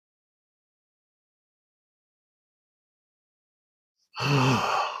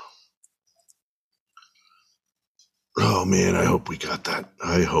Oh man, I hope we got that.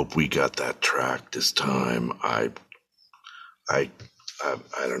 I hope we got that track this time. I, I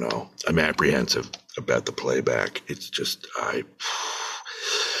don't know. I'm apprehensive about the playback. It's just I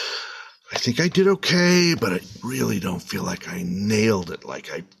think I did okay, but I really don't feel like I nailed it.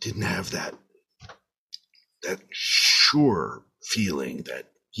 Like I didn't have that sure feeling that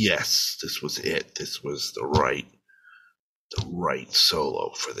yes, this was it. This was the right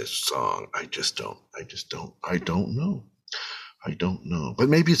solo for this song. I don't know. I don't know. But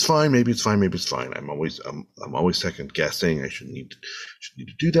maybe it's fine. I'm always second guessing. I shouldn't need to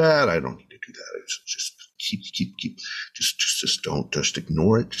do that. I don't need to do that. I just keep just don't just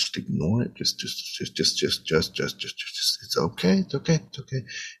ignore it. Just ignore it. Just it's okay.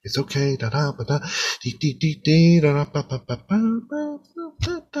 It's okay. Da da ba da dee dee dee dee da da ba ba ba ba ba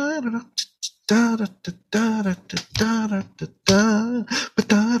da da da da da da da da da da ba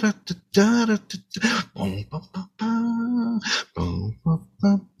da da da da da boom ba ba ba boom ba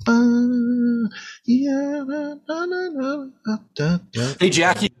ba ba yeah Hey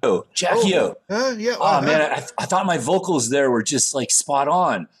Jackie O. Yeah. Oh man, I thought my vocals there were just like spot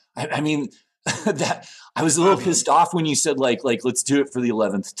on. I mean that I was a little pissed off when you said like let's do it for the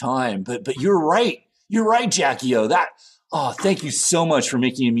 11th time, but you're right, Jackie O. Thank you so much for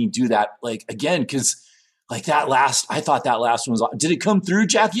making me do that like again, because like I thought that last one was. Did it come through,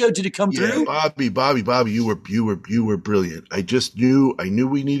 Jackie O? Did it come through? Bobby, you were brilliant. I knew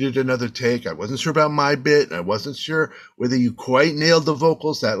we needed another take. I wasn't sure about my bit, and I wasn't sure whether you quite nailed the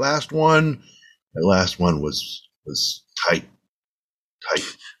vocals. That last one was tight.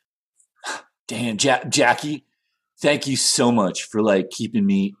 Damn, Jackie, thank you so much for like keeping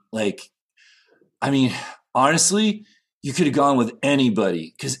me like. I mean, honestly, you could have gone with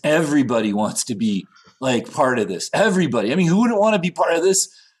anybody because everybody wants to be like part of this. Everybody. I mean, who wouldn't want to be part of this?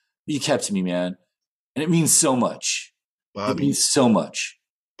 You kept me, man. And it means so much. Bobby, it means so much.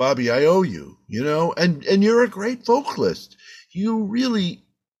 Bobby, I owe you, and you're a great vocalist. You really,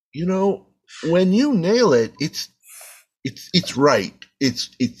 when you nail it, it's right.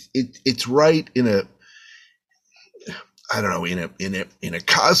 It's right in a, I don't know, in a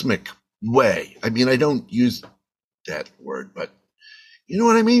cosmic way. I mean, I don't use that word, but you know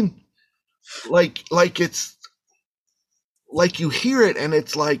what I mean? Like it's like you hear it and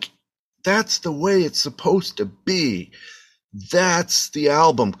it's like, that's the way it's supposed to be. That's the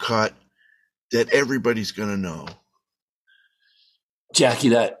album cut that everybody's going to know. Jackie,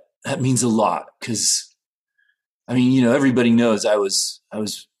 that means a lot. Cause I mean, everybody knows I was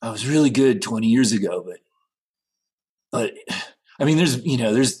really good 20 years ago, but I mean, there's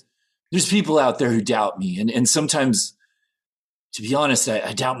people out there who doubt me. And sometimes, to be honest,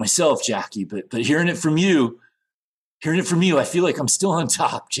 I doubt myself, Jackie, but hearing it from you, I feel like I'm still on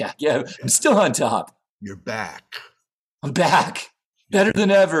top, Jack. Yeah, I'm still on top. You're back. I'm back. Better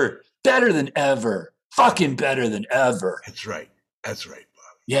than ever. Fucking better than ever. That's right, Bobby.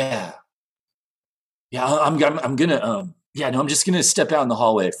 Yeah. Yeah, I'm gonna I'm just gonna step out in the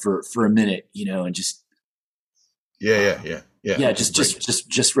hallway for a minute, and just Yeah. Yeah,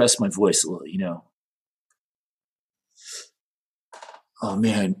 just rest my voice a little, Oh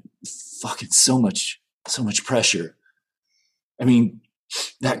man, fucking so much pressure. I mean,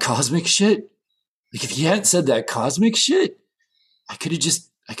 that cosmic shit. Like if you hadn't said that cosmic shit, I could have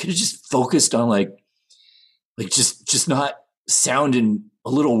just focused on like just not sounding a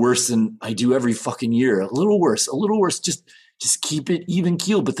little worse than I do every fucking year. A little worse. Just keep it even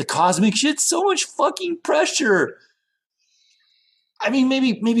keel. But the cosmic shit's so much fucking pressure. I mean,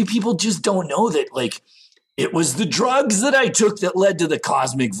 maybe people just don't know that like it was the drugs that I took that led to the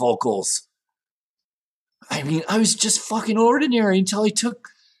cosmic vocals. I mean, I was just fucking ordinary until I took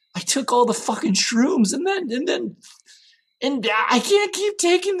all the fucking shrooms and I can't keep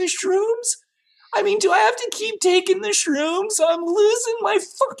taking the shrooms. I mean, do I have to keep taking the shrooms? I'm losing my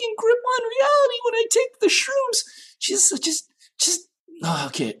fucking grip on reality when I take the shrooms.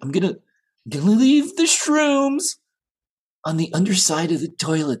 Okay, I'm gonna leave the shrooms on the underside of the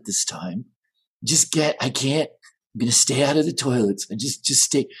toilet this time. I'm gonna stay out of the toilets. I just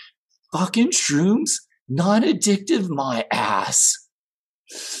stay fucking shrooms, non-addictive, my ass.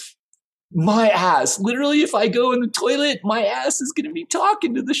 Literally, if I go in the toilet, my ass is gonna be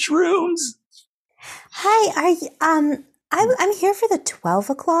talking to the shrooms. Hi, I'm here for the 12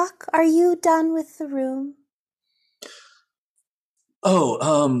 o'clock. Are you done with the room?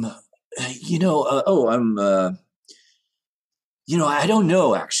 I don't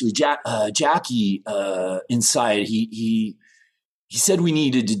know actually. Jackie inside he he said we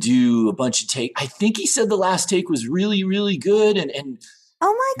needed to do a bunch of take. I think he said the last take was really, really good. And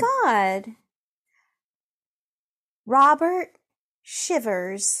Oh my God. Robert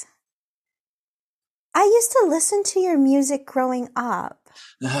Shivers. I used to listen to your music growing up.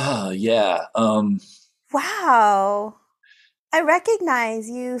 yeah. Wow. I recognize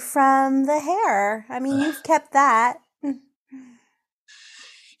you from the hair. I mean, you've kept that.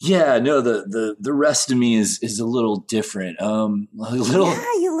 Yeah, no, the rest of me is a little different. A little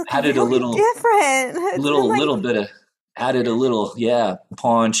Yeah, you look added a really little different. It's been like, little bit of added a little, yeah,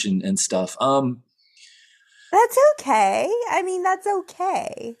 paunch and stuff. that's okay. I mean, that's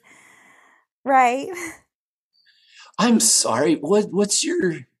okay. Right? I'm sorry. What's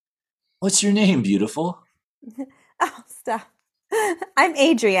your name, beautiful? Oh, stop. I'm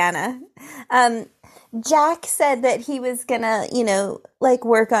Adriana. Jack said that he was gonna, like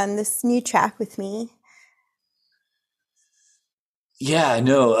work on this new track with me. Yeah,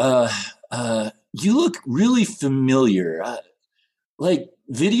 no, you look really familiar. Like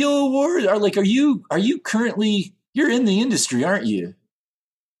video award? Are you currently, you're in the industry, aren't you?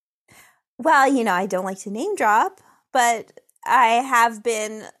 Well, I don't like to name drop, but I have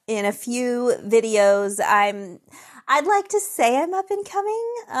been in a few videos. I'd like to say I'm up and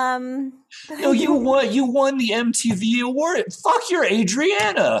coming. But No, I don't. you won the MTV award. Fuck, you're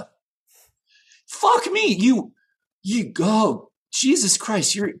Adriana. Fuck me. You go. Jesus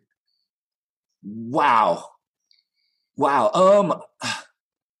Christ, you're wow. Wow.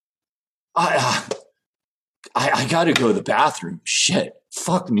 I I gotta go to the bathroom. Shit.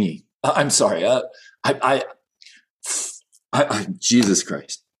 Fuck me. I'm sorry. Jesus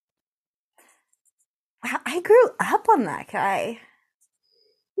Christ. I grew up on that guy.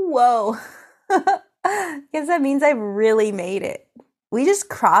 Whoa. Guess that means I've really made it. We just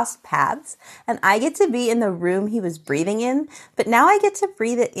crossed paths, and I get to be in the room he was breathing in, but now I get to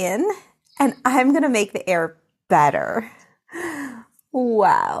breathe it in, and I'm going to make the air better.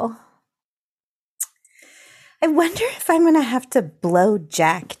 Wow. I wonder if I'm going to have to blow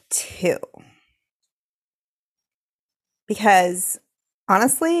Jack too. Because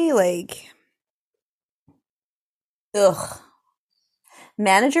honestly, ugh.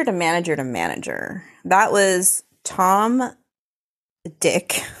 Manager to manager to manager. That was Tom,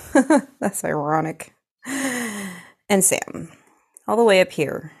 Dick. That's ironic. And Sam. All the way up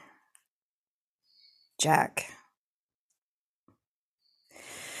here. Jack.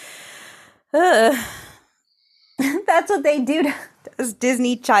 That's what they do to those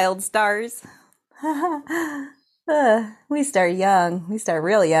Disney child stars. We start young. We start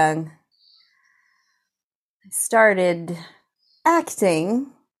real young. I started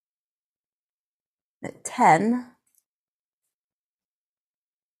acting at 10.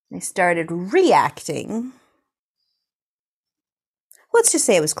 I started reacting. Let's just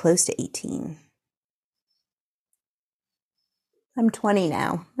say I was close to 18. I'm 20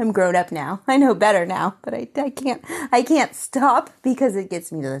 now. I'm grown up now. I know better now, but I can't stop because it gets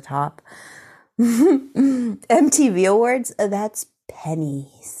me to the top. MTV Awards, that's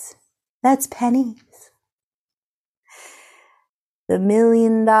pennies. That's pennies. The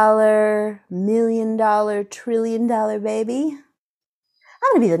 $1 million, trillion dollar baby.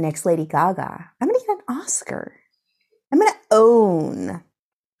 I'm going to be the next Lady Gaga. I'm going to get an Oscar. I'm going to own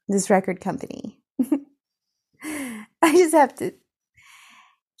this record company. I just have to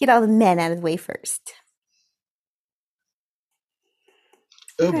get all the men out of the way first.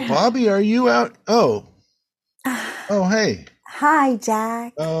 Bobby, are you out? Oh, hey. Hi,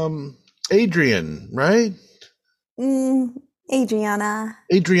 Jack. Adrian, right? Adriana.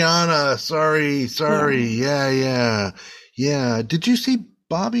 Adriana, sorry. Yeah. Did you see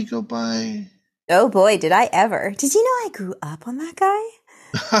Bobby go by? Oh boy, did I ever. Did you know I grew up on that guy?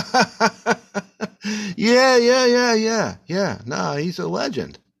 Yeah. Nah, he's a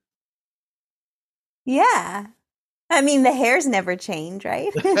legend. Yeah. I mean, the hairs never change,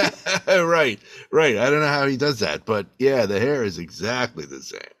 right? Right. I don't know how he does that, but yeah, the hair is exactly the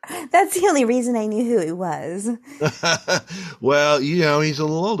same. That's the only reason I knew who he was. Well, he's a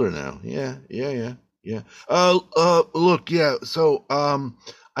little older now. Yeah. Look, yeah. So,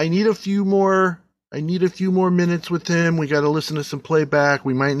 I need a few more minutes with him. We got to listen to some playback.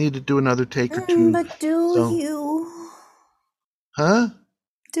 We might need to do another take or two. But do you? Huh?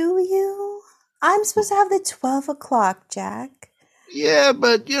 Do you? I'm supposed to have the 12 o'clock, Jack. Yeah,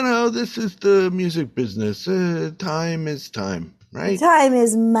 but this is the music business. Time is time, right? Time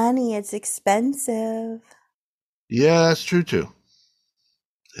is money. It's expensive. Yeah, that's true too.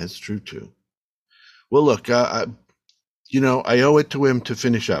 Well, look, I owe it to him to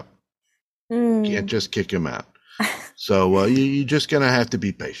finish up. Can't just kick him out. So you're just going to have to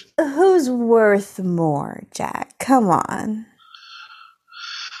be patient. Who's worth more, Jack? Come on.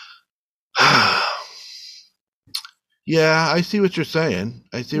 Yeah, I see what you're saying.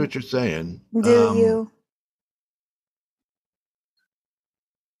 Do you?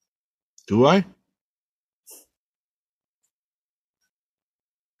 Do I?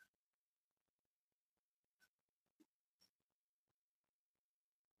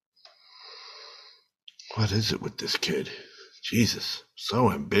 What is it with this kid? Jesus,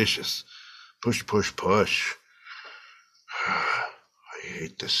 so ambitious. Push, push, push. I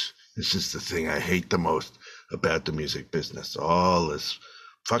hate this. This is the thing I hate the most about the music business. All this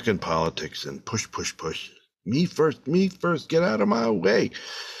fucking politics and push, push, push. Me first, get out of my way.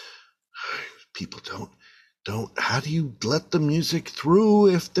 People don't, how do you let the music through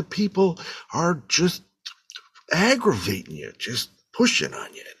if the people are just aggravating you, just pushing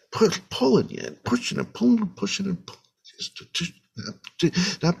on you, pulling you, and pushing and pulling, pushing and pulling.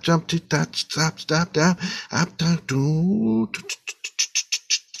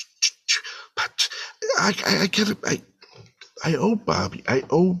 I get it. I owe Bobby.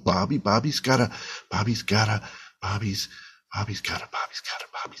 Bobby's gotta.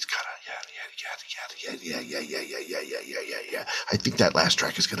 Yeah. I think that last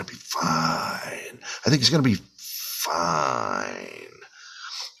track is gonna be fine. I think it's gonna be fine.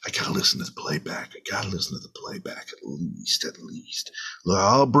 I gotta listen to the playback. At least. Look,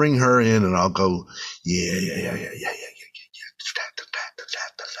 I'll bring her in and I'll go, yeah.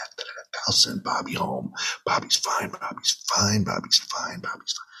 I'll send Bobby home. Bobby's fine.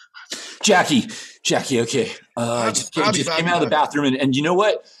 Jackie, okay. I just came out of the bathroom and you know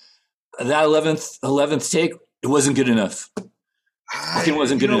what? That 11th take, it wasn't good enough. It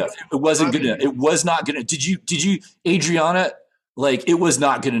wasn't good enough. It wasn't good enough. It was not good enough. Did you, Adriana? Like, it was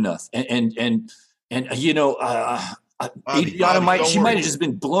not good enough. And you know, Adriana might have just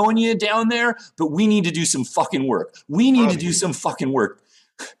been blowing you down there, but we need to do some fucking work.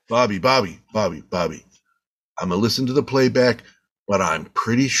 Bobby. I'm gonna listen to the playback, but I'm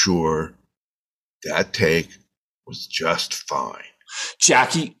pretty sure that take was just fine.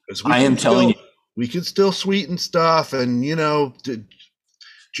 Jackie, I am telling you. We can still sweeten stuff, and you know,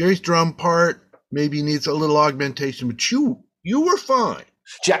 Jerry's drum part maybe needs a little augmentation, but you were fine.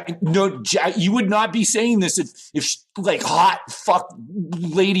 Jack, you would not be saying this if like hot fuck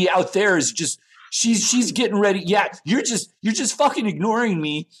lady out there is just she's getting ready. Yeah, you're just fucking ignoring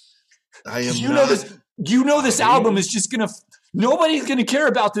me. I am. You know this album is just gonna. Nobody's gonna care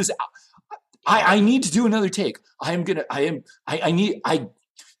about this. I need to do another take.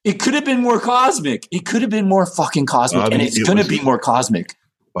 It could have been more cosmic. It could have been more fucking cosmic, Bobby, and it's going to be more cosmic.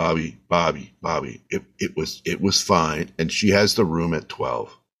 Bobby, it was fine, and she has the room at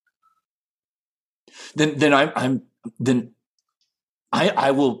 12. Then I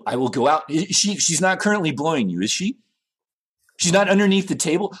will go out. She's not currently blowing you, is she? She's not underneath the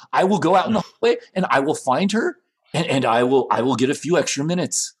table. I will go out in the hallway and I will find her, and I will get a few extra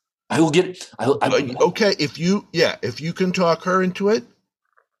minutes. Okay, if you can talk her into it.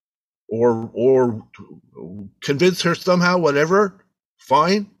 Or convince her somehow, whatever.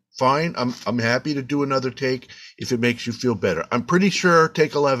 Fine. I'm happy to do another take if it makes you feel better. I'm pretty sure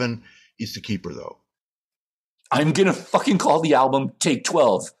take 11 is the keeper, though. I'm gonna fucking call the album Take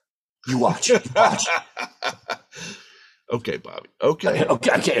 12. You watch. Okay, Bobby.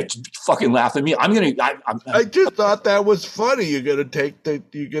 Okay. Fucking laugh at me. I just thought that was funny. You're gonna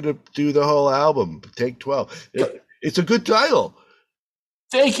do the whole album. Take 12. It's a good title.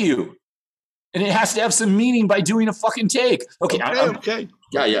 Thank you. And it has to have some meaning by doing a fucking take. Okay. Okay.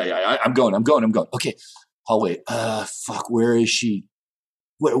 Yeah. I'm going. Okay. I'll wait. Fuck. Where is she?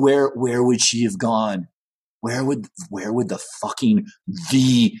 Where would she have gone? Where would the fucking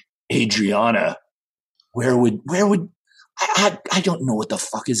the Adriana? Where would I don't know what the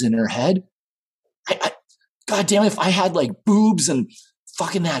fuck is in her head. God damn, if I had like boobs and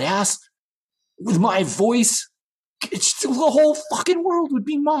fucking that ass with my voice, the whole fucking world would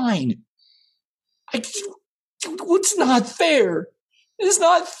be mine. It's not fair. It's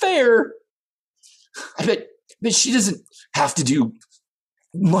not fair. I bet she doesn't have to do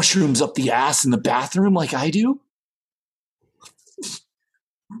mushrooms up the ass in the bathroom like I do.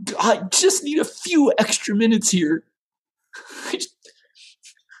 I just need a few extra minutes here.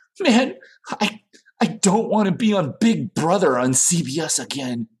 I don't want to be on Big Brother on CBS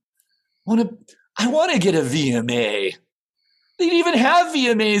again. I want to get a VMA. They didn't even have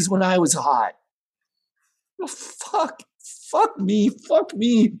VMAs when I was hot. Oh, fuck me.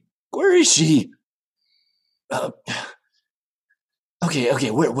 Where is she?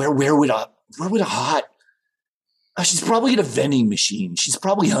 Okay. Where would a hot She's probably at a vending machine. She's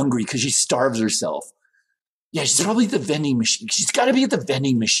probably hungry because she starves herself. Yeah, she's probably at the vending machine. She's got to be at the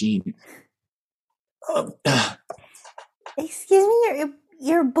vending machine. Excuse me,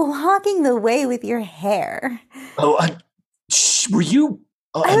 you're blocking the way with your hair. Were you?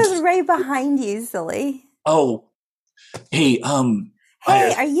 I was right behind you, silly. Oh, hey,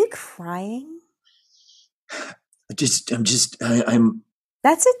 Hey, are you crying? I'm.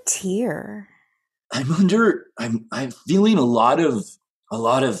 That's a tear. I'm feeling a lot of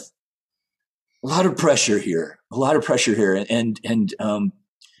pressure here. A lot of pressure here, and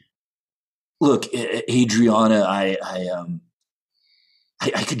look, Adriana, I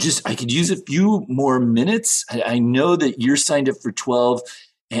could use a few more minutes. I know that you're signed up for 12,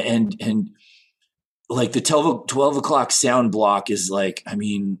 and like the 12 o'clock sound block is like, I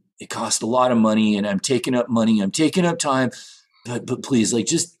mean, it cost a lot of money, and I'm taking up money, I'm taking up time, but please, like,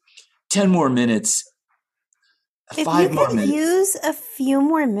 just 10 more minutes. If 5 you more could minutes. use a few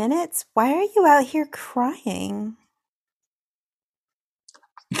more minutes, why are you out here crying?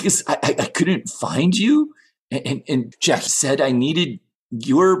 Because I couldn't find you, and Jack said I needed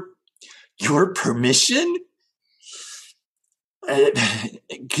your permission,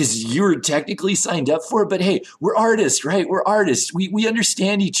 because you were technically signed up for it. But hey, we're artists, right? We're artists. We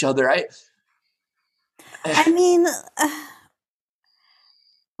understand each other. I mean,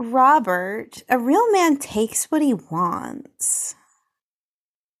 Robert, a real man takes what he wants.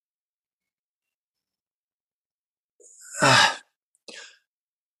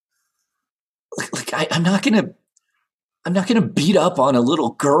 I'm not gonna beat up on a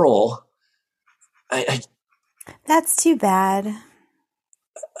little girl. That's too bad.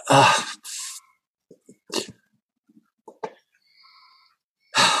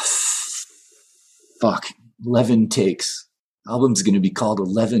 Fuck. 11 takes. Album's gonna be called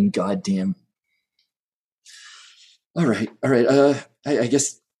 11 goddamn. All right. I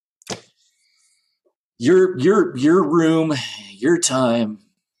guess your room, your time.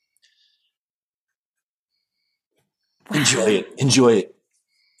 Enjoy it.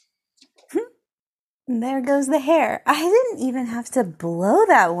 And there goes the hair. I didn't even have to blow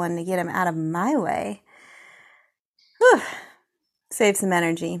that one to get him out of my way. Whew. Save some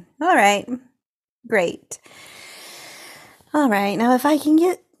energy. All right. Great. All right. Now if I can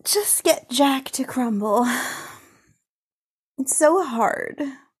just get Jack to crumble. It's so hard.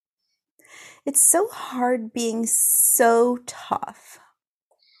 It's so hard being so tough.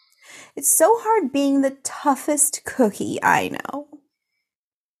 It's so hard being the toughest cookie I know.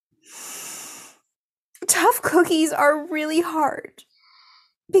 Tough cookies are really hard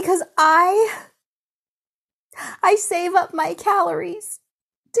because I save up my calories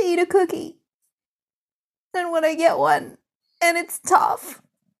to eat a cookie. And when I get one and it's tough,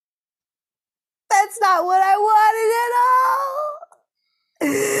 that's not what I wanted at all.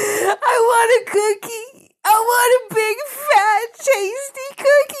 I want a cookie. I want a big, fat, tasty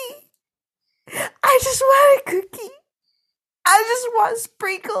cookie. I just want a cookie. I just want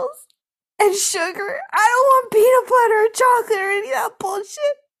sprinkles and sugar. I don't want peanut butter or chocolate or any of that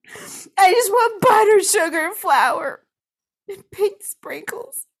bullshit. I just want butter, sugar, and flour. And pink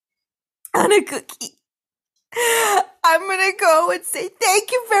sprinkles on a cookie. I'm gonna go and say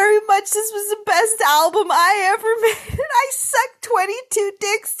thank you very much. This was the best album I ever made. And I sucked 22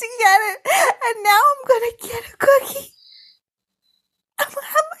 dicks to get it. And now I'm gonna get a cookie. I'm gonna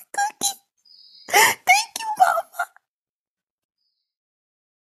have my cookie. Thank you, Mama.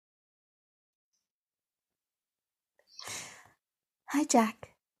 Hi, Jack.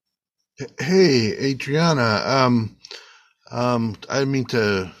 Hey, Adriana. I mean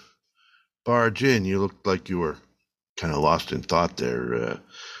to barge in. You looked like you were kind of lost in thought there.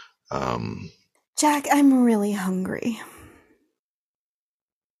 Jack, I'm really hungry.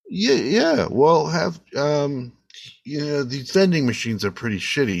 Yeah. Well, these vending machines are pretty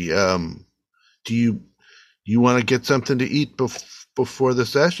shitty. Do you want to get something to eat before the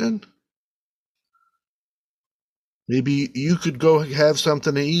session? Maybe you could go have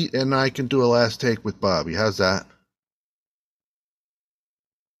something to eat, and I can do a last take with Bobby. How's that?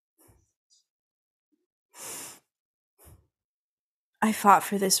 I fought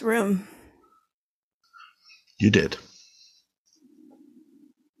for this room. You did.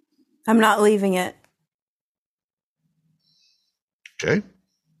 I'm not leaving it. Okay. Do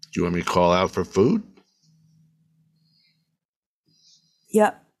you want me to call out for food?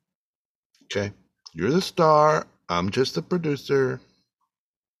 Yep. Okay. You're the star. I'm just the producer.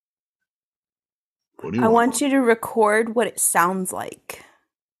 What do you I want? want you to record what it sounds like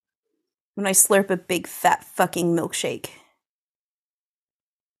when I slurp a big fat fucking milkshake.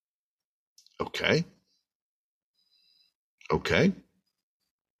 Okay. Okay.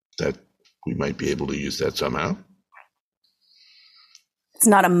 That we might be able to use that somehow. It's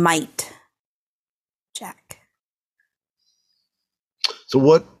not a might, Jack.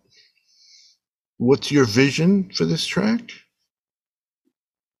 So what's your vision for this track?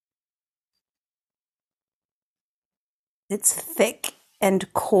 It's thick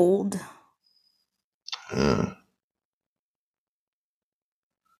and cold.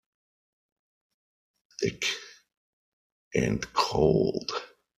 Thick and cold.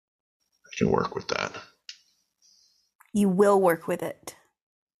 I can work with that. You will work with it.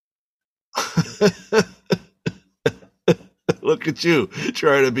 Look at you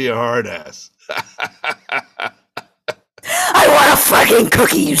trying to be a hard ass. I want a fucking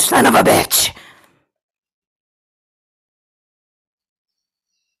cookie, you son of a bitch!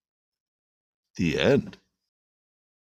 The end.